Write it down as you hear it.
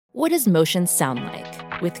What does motion sound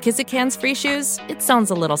like? With Kizikans free shoes, it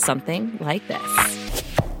sounds a little something like this.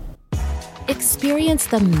 Experience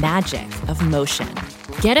the magic of motion.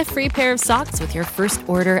 Get a free pair of socks with your first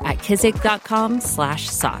order at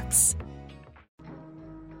kizik.com/socks.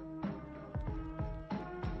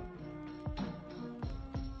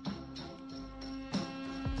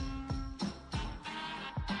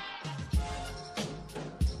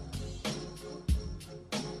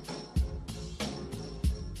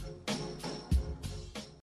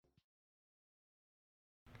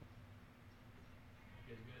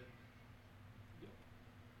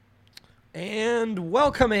 And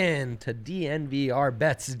welcome in to DNVR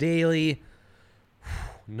Bets Daily.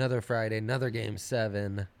 Another Friday, another Game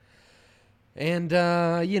 7. And,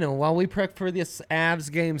 while we prep for this Avs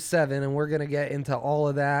Game 7, and we're going to get into all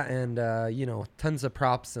of that and, tons of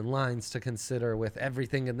props and lines to consider with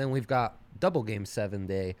everything. And then we've got double Game 7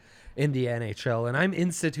 day in the NHL. And I'm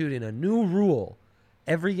instituting a new rule.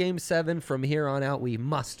 Every Game 7 from here on out, we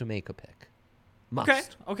must make a pick.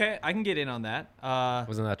 Must. Okay. I can get in on that.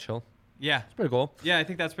 Wasn't that chill? Yeah. It's pretty cool. Yeah, I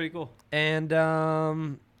think that's pretty cool. And,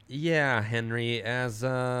 Henry, as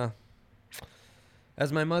my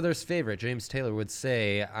mother's favorite, James Taylor, would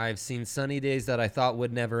say, I've seen sunny days that I thought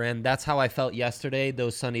would never end. That's how I felt yesterday.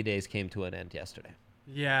 Those sunny days came to an end yesterday.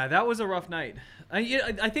 Yeah, that was a rough night.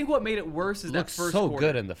 I think what made it worse is that first quarter. Looked so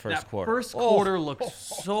good in the first quarter. First quarter looked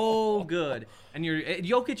so good. And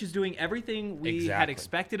Jokic is doing everything we had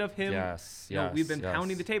expected of him. Yes, We've been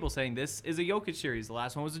pounding the table saying this is a Jokic series. The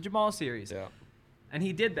last one was a Jamal series. Yeah. And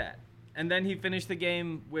he did that. And then he finished the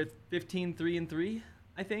game with 15-3-3,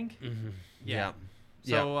 I think. Mm-hmm. Yeah.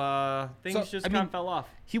 So things just kind of fell off.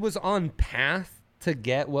 He was on path to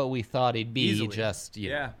get what we thought he'd be. Easily.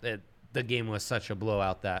 The game was such a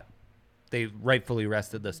blowout that they rightfully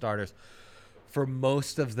rested the starters for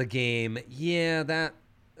most of the game. Yeah, that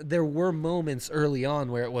there were moments early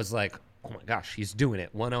on where it was like, oh my gosh, he's doing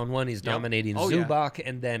it. One-on-one, he's dominating Zubac. Yeah.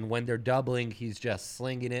 And then when they're doubling, he's just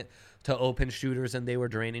slinging it to open shooters, and they were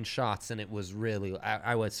draining shots. And it was really,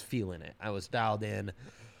 I was feeling it. I was dialed in.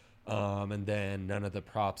 And then none of the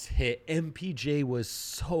props hit. MPJ was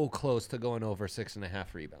so close to going over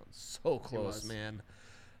 6.5 rebounds. So close, man.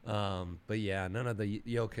 But yeah, none of the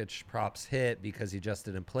Jokic props hit because he just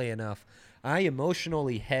didn't play enough. I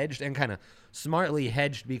emotionally hedged and kind of smartly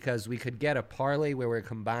hedged because we could get a parlay where we're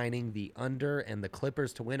combining the under and the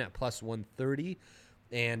Clippers to win at plus 130.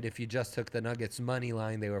 And if you just took the Nuggets money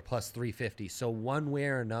line, they were plus 350. So one way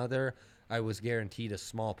or another, I was guaranteed a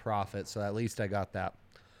small profit. So at least I got that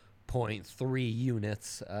 0.3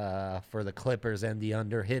 units for the Clippers and the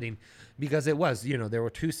under hitting, because it was, there were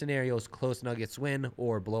two scenarios: close Nuggets win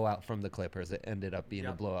or blowout from the Clippers. It ended up being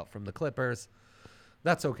a blowout from the Clippers.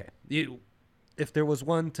 That's okay. If there was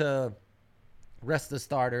one to rest the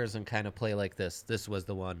starters and kind of play like this was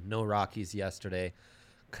the one. No Rockies yesterday.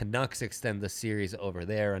 Canucks extend the series over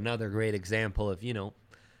there. Another great example of, in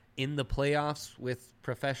the playoffs with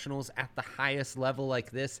professionals at the highest level like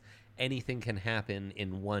this, anything can happen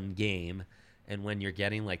in one game. And when you're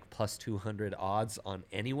getting like plus 200 odds on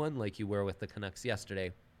anyone like you were with the Canucks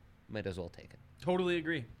yesterday, might as well take it. Totally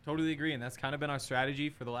agree. And that's kind of been our strategy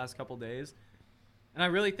for the last couple days. And I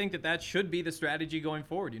really think that should be the strategy going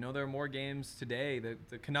forward. There are more games today.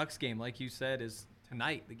 The Canucks game, like you said, is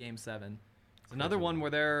tonight, the Game 7. It's another one where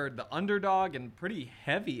they're the underdog, and pretty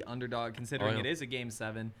heavy underdog considering it is a Game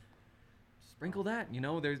 7. Sprinkle that,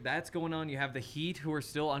 that's going on. You have the Heat, who are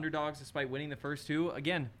still underdogs despite winning the first two.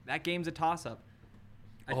 Again, that game's a toss-up.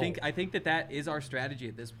 I think that is our strategy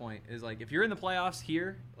at this point. Is like, if you're in the playoffs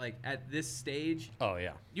here, like at this stage,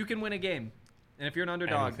 you can win a game. And if you're an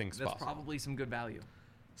underdog, that's probably some good value.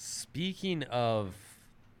 Speaking of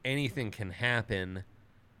anything can happen,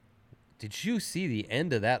 did you see the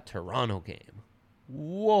end of that Toronto game?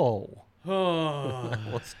 Whoa. Oh,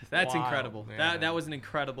 that's incredible. That was an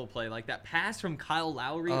incredible play. Like that pass from Kyle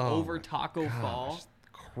Lowry over Taco Fall.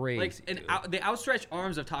 Crazy. Like the outstretched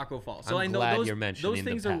arms of Taco Fall. So I'm glad you're mentioning those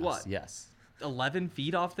things the pass. Are what? Yes. 11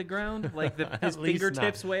 feet off the ground, like his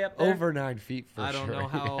fingertips way up there. Over 9 feet for sure. I don't know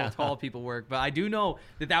how tall people work, but I do know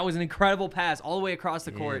that was an incredible pass all the way across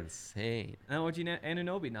the court. Insane. And OG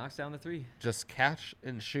Anunoby knocks down the three. Just catch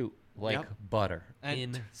and shoot like butter.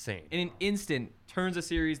 And insane. In an instant, turns a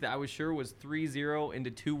series that I was sure was 3-0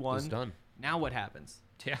 into 2-1. It's done. Now what happens?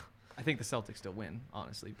 Yeah. I think the Celtics still win,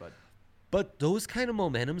 honestly, But those kind of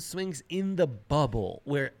momentum swings in the bubble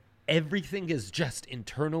where everything is just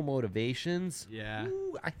internal motivations. Yeah.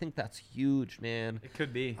 Ooh, I think that's huge, man. It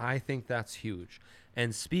could be. I think that's huge.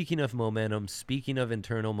 And speaking of momentum, speaking of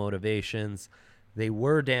internal motivations, they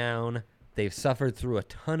were down. They've suffered through a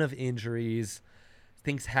ton of injuries.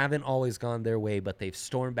 things haven't always gone their way, but they've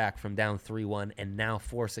stormed back from down 3-1 and now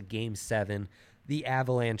force a Game 7. The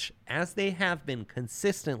Avalanche, as they have been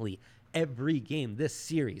consistently every game this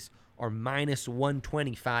series, are minus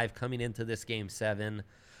 125 coming into this Game 7.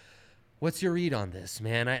 What's your read on this,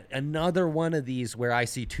 man? Another one of these where I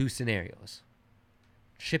see two scenarios.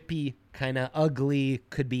 Chippy, kind of ugly,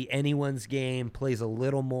 could be anyone's game, plays a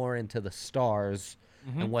little more into the Stars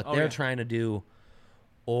and what they're trying to do.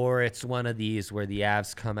 Or it's one of these where the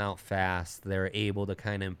Avs come out fast, they're able to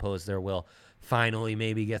kind of impose their will, finally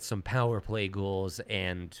maybe get some power play goals,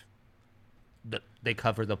 and they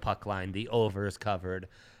cover the puck line, the over is covered,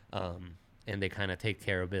 and they kind of take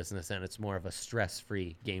care of business, and it's more of a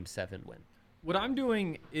stress-free Game 7 win. What I'm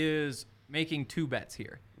doing is making two bets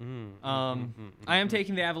here. I am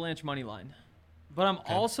taking the Avalanche money line, but I'm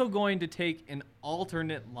also going to take an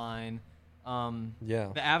alternate line,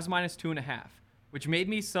 the Avs minus 2.5, which made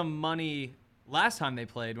me some money last time they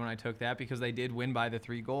played when I took that because they did win by the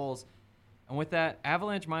 3 goals. And with that,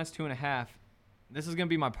 Avalanche minus 2.5, this is going to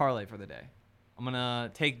be my parlay for the day. I'm going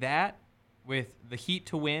to take that with the Heat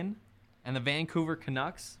to win and the Vancouver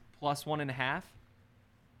Canucks plus 1.5.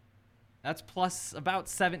 That's plus about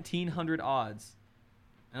 1,700 odds.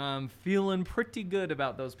 And I'm feeling pretty good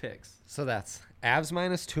about those picks. So that's Avs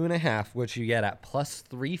minus 2.5, which you get at plus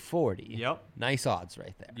 340. Yep. Nice odds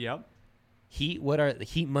right there. Yep. Heat, what are the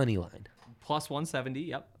Heat money line? Plus 170,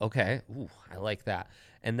 yep. Okay. Ooh, I like that.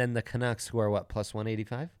 And then the Canucks, who are what, plus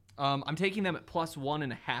 185? I'm taking them at plus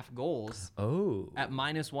 1.5 goals. Oh. At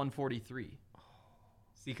minus 143.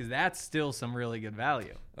 See, because that's still some really good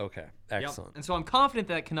value. Okay. Excellent. Yep. And so I'm confident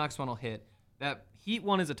that Canucks one will hit. That Heat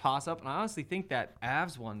one is a toss-up, and I honestly think that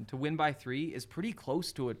Avs one to win by 3 is pretty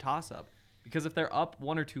close to a toss-up. Because if they're up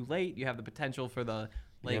 1 or 2 late, you have the potential for the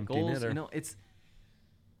late goals. You know,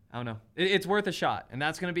 I don't know. It's worth a shot, and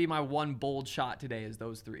that's going to be my one bold shot today is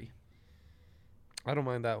those 3. I don't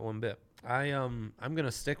mind that one bit. I'm going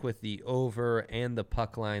to stick with the over and the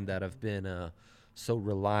puck line that have been so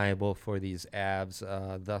reliable for these Avs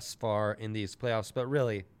thus far in these playoffs. But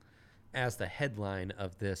really, as the headline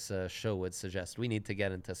of this show would suggest, we need to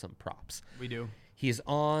get into some props. We do. He's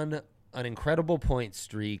on an incredible point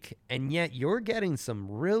streak, and yet you're getting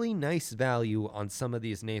some really nice value on some of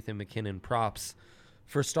these Nathan MacKinnon props.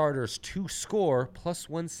 For starters, to score plus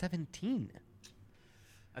 117.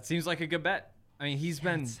 That seems like a good bet. I mean,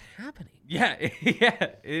 It's happening. Yeah,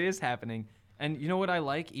 it is happening. And you know what I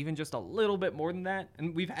like? Even just a little bit more than that.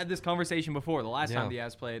 And we've had this conversation before. The last time the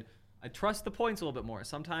Avs played, I trust the points a little bit more.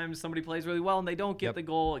 Sometimes somebody plays really well and they don't get the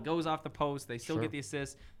goal. It goes off the post. They still get the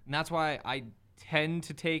assist. And that's why I tend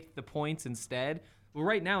to take the points instead. Well,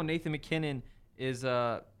 right now, Nathan MacKinnon is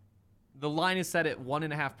the line is set at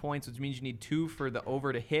 1.5 points, which means you need 2 for the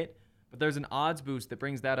over to hit. But there's an odds boost that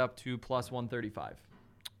brings that up to plus 135.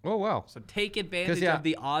 Oh, wow. So take advantage of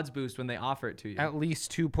the odds boost when they offer it to you. At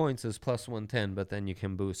least 2 points is plus 110, but then you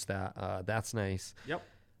can boost that. That's nice. Yep.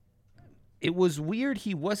 It was weird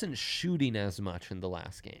he wasn't shooting as much in the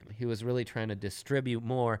last game. He was really trying to distribute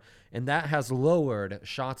more, and that has lowered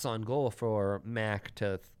shots on goal for Mac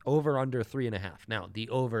to over under 3.5. Now, the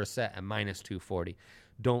over is set at minus 240.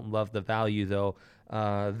 Don't love the value, though,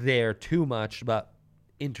 there too much, but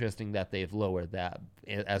interesting that they've lowered that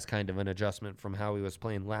as kind of an adjustment from how he was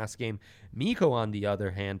playing last game. Mikko, on the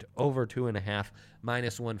other hand, over 2.5,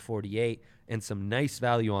 minus 148, and some nice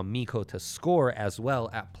value on Mikko to score as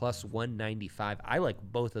well at plus 195. I like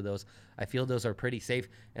both of those. I feel those are pretty safe,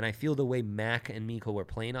 and I feel the way Mac and Mikko were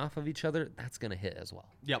playing off of each other, that's going to hit as well.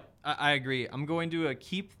 Yep, I agree. I'm going to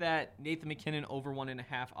keep that Nathan MacKinnon over 1.5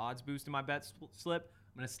 odds boost in my bet slip.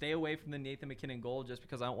 I'm going to stay away from the Nathan MacKinnon goal just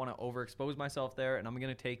because I don't want to overexpose myself there, and I'm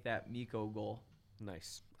going to take that Mikko goal.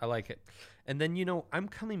 Nice. I like it. And then, I'm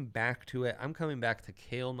coming back to it. I'm coming back to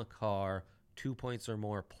Cale Makar, 2 points or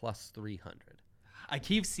more, plus 300. I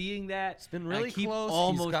keep seeing that. It's been really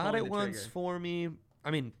close. He's got it once for me.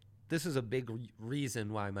 I mean, this is a big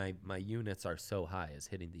reason why my units are so high is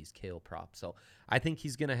hitting these Cale props. So I think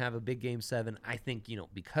he's going to have a big Game 7. I think,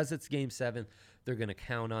 because it's Game 7, they're going to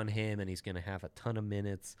count on him, and he's going to have a ton of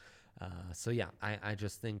minutes. I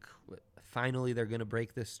just think finally they're going to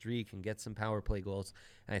break this streak and get some power play goals,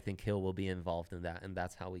 and I think Hill will be involved in that, and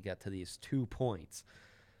that's how we get to these 2 points.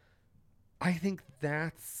 I think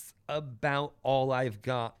that's about all I've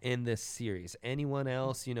got in this series. Anyone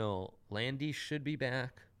else, Landy should be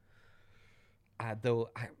back. Though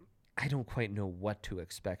I don't quite know what to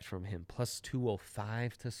expect from him. Plus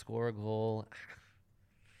 205 to score a goal.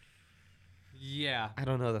 Yeah. I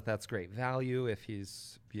don't know that that's great value if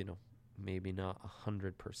he's, maybe not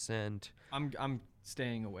 100%. I'm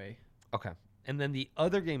staying away. Okay. And then the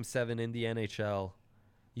other Game 7 in the NHL,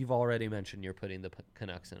 You've already mentioned you're putting the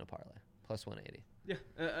Canucks in a parlay. Plus 180. Yeah,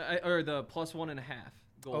 or the plus 1.5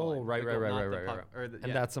 goal. Oh, line. right. And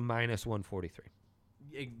And that's a minus 143.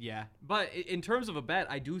 Yeah, but in terms of a bet,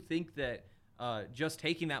 I do think that just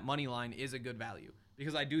taking that money line is a good value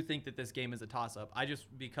because I do think that this game is a toss-up.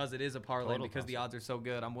 Because it is a parlay, because the odds are so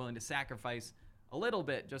good, I'm willing to sacrifice a little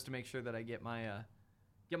bit just to make sure that I get my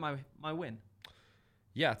win.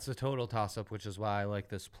 Yeah, it's a total toss-up, which is why I like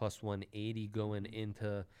this plus 180 going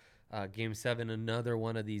into Game 7. Another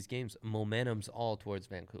one of these games, momentum's all towards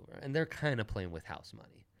Vancouver, and they're kind of playing with house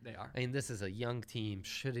money. They are. I mean, this is a young team,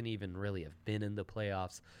 shouldn't even really have been in the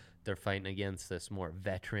playoffs. They're fighting against this more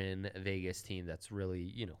veteran Vegas team that's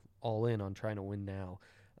really, all in on trying to win now.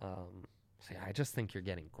 So I just think you're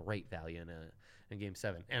getting great value in Game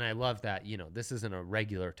 7. And I love that, this isn't a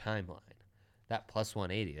regular timeline. That plus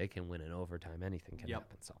 180, they can win in overtime. Anything can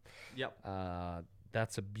happen. So,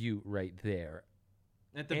 that's a beaut right there.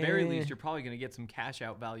 At the very least, you're probably going to get some cash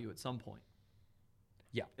out value at some point.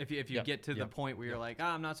 Yeah. If you get to the point where you're like,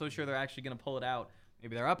 I'm not so sure they're actually going to pull it out.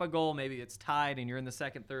 Maybe they're up a goal. Maybe it's tied, and you're in the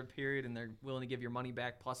second, third period, and they're willing to give your money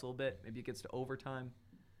back plus a little bit. Maybe it gets to overtime.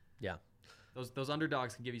 Yeah. Those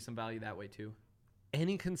underdogs can give you some value that way too.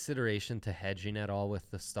 Any consideration to hedging at all with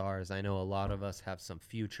the Stars? I know a lot of us have some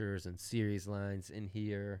futures and series lines in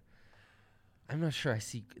here. I'm not sure I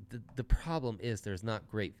see. The problem is there's not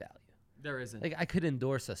great value. There isn't. Like, I could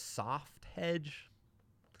endorse a soft hedge.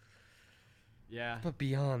 Yeah. But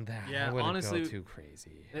beyond that, I wouldn't honestly, go too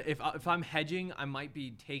crazy. If I'm hedging, I might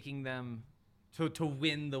be taking them to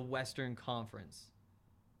win the Western Conference.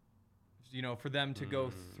 For them to go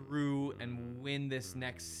through and win this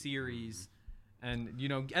next series. And,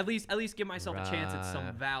 at least give myself a chance at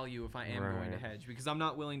some value if I am going to hedge. Because I'm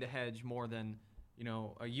not willing to hedge more than,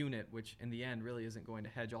 a unit, which in the end really isn't going to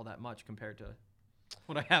hedge all that much compared to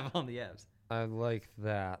what I have on the Avs. I like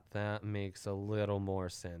that. That makes a little more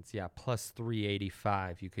sense. Yeah, plus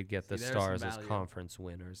 385. You could get the Stars as conference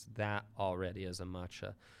winners. That already is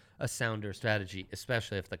a sounder strategy,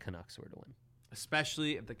 especially if the Canucks were to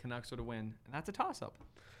win. And that's a toss-up.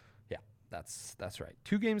 Yeah, that's right.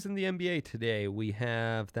 2 games in the NBA today. We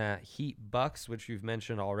have that Heat Bucks, which you've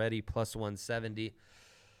mentioned already, plus 170.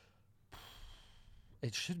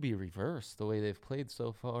 It should be reversed the way they've played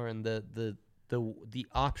so far, and the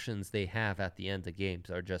options they have at the end of games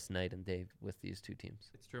are just night and day with these two teams.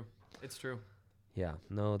 It's true. Yeah,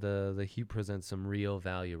 no, the Heat present some real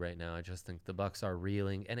value right now. I just think the Bucks are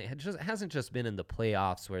reeling, and it hasn't just been in the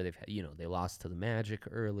playoffs where they've they lost to the Magic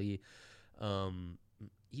early.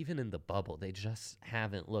 Even in the bubble, they just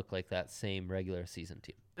haven't looked like that same regular season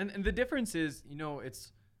team. And the difference is,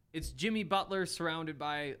 it's Jimmy Butler surrounded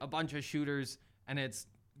by a bunch of shooters, and it's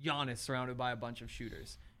Giannis surrounded by a bunch of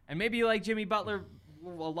shooters. And maybe you like Jimmy Butler a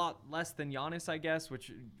lot less than Giannis, I guess,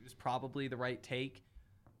 which is probably the right take.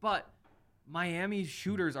 But Miami's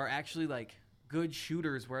shooters are actually good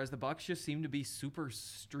shooters, whereas the Bucks just seem to be super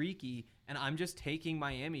streaky. And I'm just taking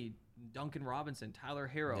Miami, Duncan Robinson, Tyler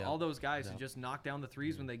Hero, all those guys who just knock down the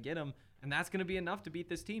threes when they get them. And that's going to be enough to beat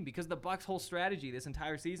this team because the Bucks' whole strategy this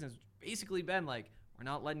entire season has basically been we're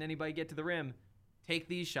not letting anybody get to the rim. Take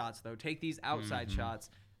these shots, though. Take these outside shots.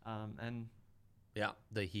 Yeah,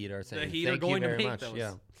 the Heat are saying the Heat are going to make those.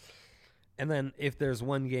 Yeah. And then if there's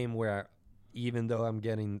one game where, even though I'm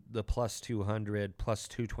getting the plus 200, plus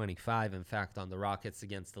 225, in fact, on the Rockets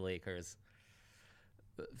against the Lakers,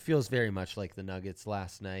 feels very much like the Nuggets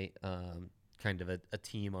last night. Kind of a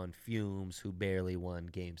team on fumes who barely won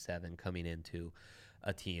Game 7 coming into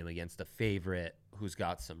a team against a favorite who's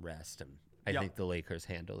got some rest. And I think the Lakers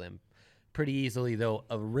handle them pretty easily, though.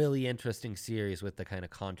 A really interesting series with the kind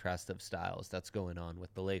of contrast of styles that's going on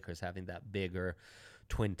with the Lakers having that bigger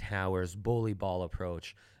Twin Towers bully ball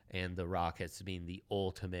approach and the Rockets being the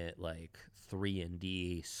ultimate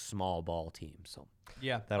 3-and-D small ball team. So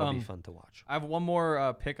that'll be fun to watch. I have one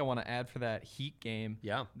more pick I want to add for that Heat game.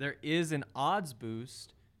 Yeah. There is an odds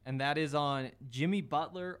boost, and that is on Jimmy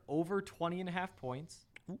Butler over 20.5 points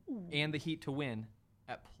and the Heat to win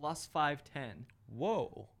at plus 510.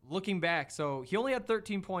 Whoa. Looking back, so he only had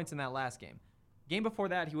 13 points in that last game. Game before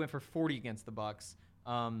that, he went for 40 against the Bucks.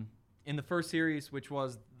 In the first series, which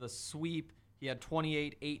was the sweep, he had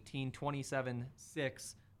 28, 18, 27,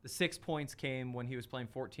 6. The 6 points came when he was playing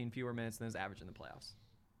 14 fewer minutes than his average in the playoffs.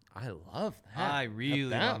 I love that. I really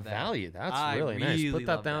love that. Value. That's really nice. Put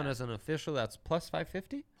that down as an official. That's plus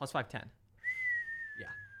 550? Plus 510. Yeah.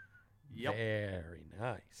 Yep. Very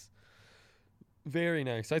nice. Very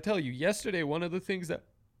nice. I tell you, yesterday, one of the things that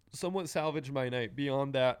somewhat salvaged my night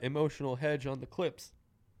beyond that emotional hedge on the Clips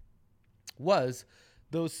was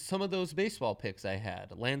some of those baseball picks I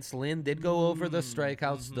had. Lance Lynn did go over the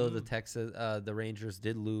strikeouts, though the Rangers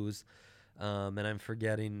did lose. And I'm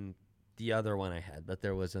forgetting the other one I had, but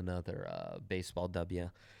there was another baseball W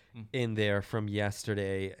in there from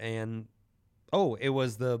yesterday. And it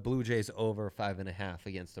was the Blue Jays over 5.5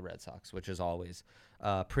 against the Red Sox, which is always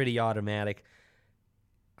pretty automatic.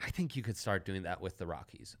 I think you could start doing that with the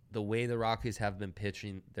Rockies. The way the Rockies have been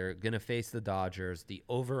pitching, they're going to face the Dodgers. The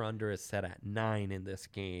over-under is set at 9 in this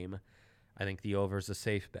game. I think the over is a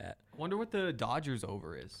safe bet. I wonder what the Dodgers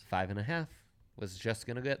over is. 5.5. Was just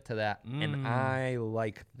going to get to that, and I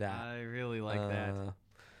like that. I really like that.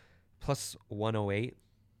 Plus 108.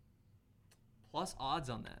 Plus odds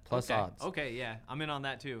on that. Plus odds. Okay, yeah. I'm in on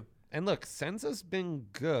that too. And look, Senza's been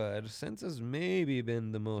good. Senza's maybe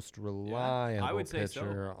been the most reliable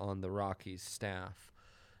pitcher on the Rockies staff.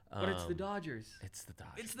 But it's the Dodgers. It's the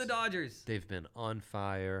Dodgers. It's the Dodgers. They've been on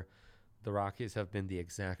fire. The Rockies have been the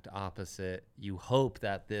exact opposite. You hope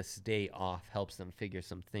that this day off helps them figure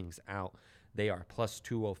some things out. They are plus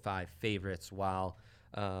 205 favorites, while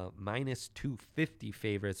minus 250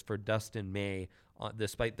 favorites for Dustin May,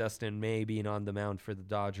 despite Dustin May being on the mound for the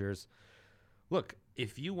Dodgers. Look,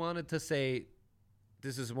 if you wanted to say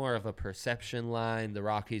this is more of a perception line, the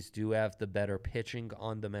Rockies do have the better pitching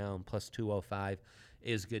on the mound, plus 205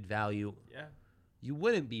 is good value. Yeah. You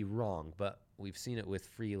wouldn't be wrong, but we've seen it with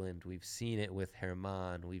Freeland. We've seen it with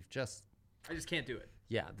Herman. I just can't do it.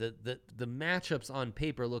 Yeah, the matchups on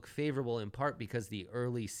paper look favorable in part because the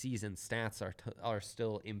early season stats are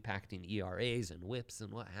still impacting ERAs and WHIPs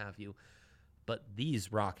and what have you. But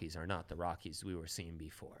these Rockies are not the Rockies we were seeing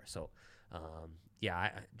before. So,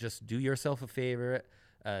 just do yourself a favor.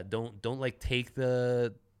 Don't like take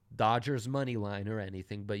the Dodgers money line or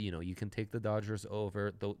anything, but you can take the Dodgers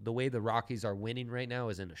over. The way the Rockies are winning right now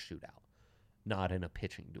is in a shootout, not in a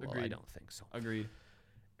pitching duel. Agreed. I don't think so. Agreed.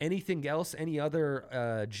 Anything else? Any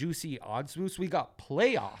other juicy odds boosts? We got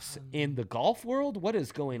playoffs in the golf world. What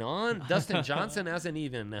is going on? Dustin Johnson hasn't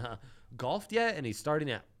even golfed yet, and he's starting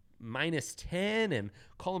at minus 10, and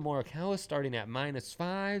Colin Morikawa starting at minus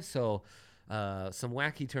 5. So some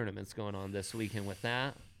wacky tournaments going on this weekend with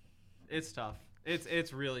that. It's tough.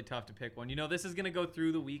 It's really tough to pick one. This is going to go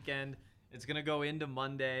through the weekend. It's going to go into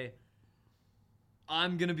Monday.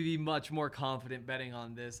 I'm going to be much more confident betting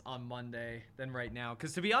on this on Monday than right now.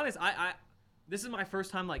 Because to be honest, this is my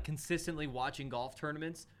first time consistently watching golf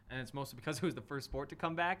tournaments, and it's mostly because it was the first sport to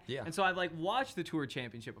come back. Yeah. And so I've watched the Tour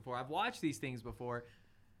Championship before. I've watched these things before,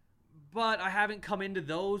 but I haven't come into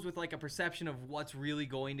those with a perception of what's really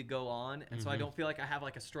going to go on. And so I don't feel like I have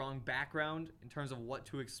a strong background in terms of what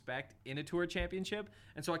to expect in a Tour Championship.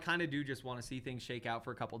 And so I kind of do just want to see things shake out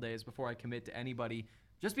for a couple days before I commit to anybody.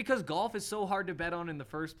 Just because golf is so hard to bet on in the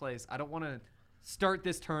first place, I don't want to start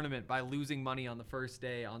this tournament by losing money on the first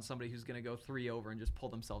day on somebody who's going to go 3 over and just pull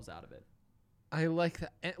themselves out of it. I like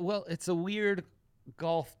that. Well, it's a weird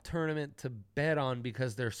golf tournament to bet on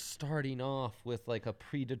because they're starting off with a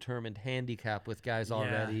predetermined handicap with guys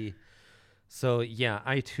already. So, yeah,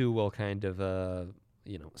 I too will kind of,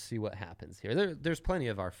 see what happens here. There's plenty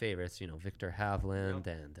of our favorites, Victor Hovland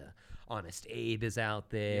and Honest Abe is out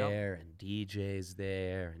there and DJ's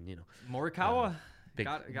there and, Morikawa. Big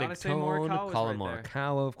gotta say Tone, Morikawa's Colin right there.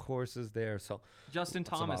 Morikawa, of course, is there. So Justin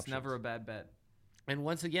lots of Thomas, options. never a bad bet. And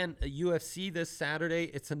once again, a UFC this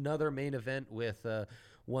Saturday. It's another main event with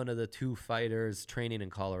one of the two fighters training in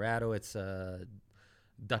Colorado. It's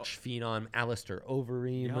Dutch phenom Alistair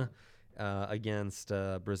Overeem against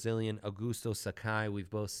Brazilian Augusto Sakai. We've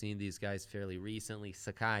both seen these guys fairly recently.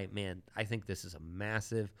 Sakai, man, I think this is a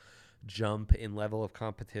massive jump in level of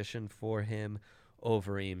competition for him.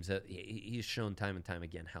 Overeem's he's shown time and time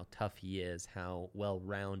again how tough he is, how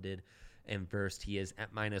well-rounded and versed he is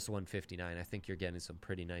at minus 159. I think you're getting some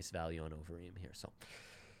pretty nice value on Overeem here. So,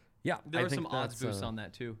 yeah. There were some odds boosts on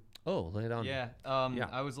that, too. Oh, lay it on. Yeah.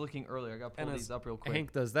 I was looking earlier. I got to pull these up real quick.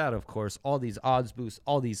 Hank does that, of course. All these odds boosts,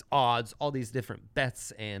 all these odds, all these different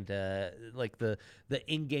bets, and the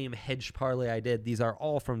in-game hedge parlay I did. These are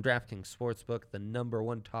all from DraftKings Sportsbook, the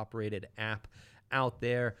 #1 top-rated app out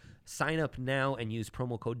there. Sign up now and use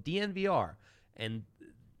promo code DNVR, and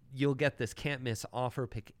you'll get this can't-miss offer.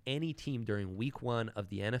 Pick any team during Week 1 of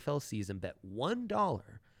the NFL season. Bet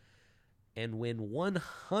 $1 and win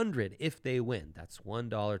 $100 if they win. That's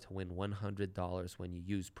 $1 to win $100 when you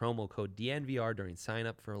use promo code DNVR during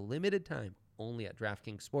sign-up for a limited time only at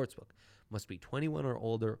DraftKings Sportsbook. Must be 21 or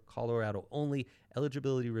older, Colorado only.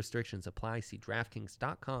 Eligibility restrictions apply. See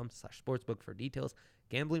DraftKings.com/sportsbook for details.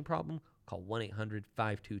 Gambling problem? Call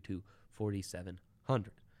 1-800-522-4700.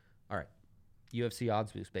 All right. UFC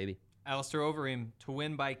odds boost, baby. Alistair Overeem to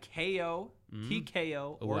win by KO,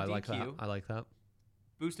 TKO, Oh, or I DQ. like that. I like that.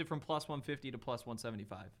 Boosted from plus 150 to plus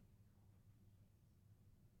 175.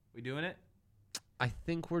 We doing it? I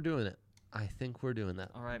think we're doing it. I think we're doing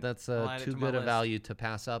that. All right. That's I'll add it too to my good a list. value to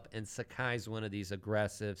pass up. And Sakai's one of these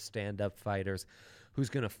aggressive stand-up fighters who's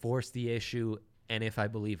going to force the issue. And if I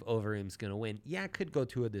believe Overeem's going to win, yeah, it could go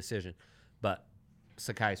to a decision. But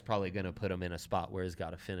Sakai's probably going to put him in a spot where he's got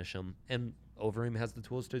to finish him. And Overeem has the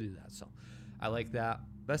tools to do that. So I like that.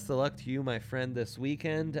 Best of luck to you, my friend, this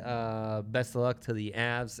weekend. Best of luck to the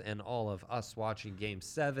Avs and all of us watching Game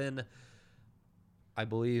 7. I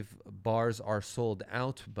believe bars are sold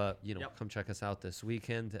out, but, come check us out this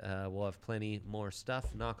weekend. We'll have plenty more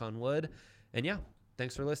stuff, knock on wood. And, yeah,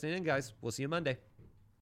 thanks for listening in, guys. We'll see you Monday.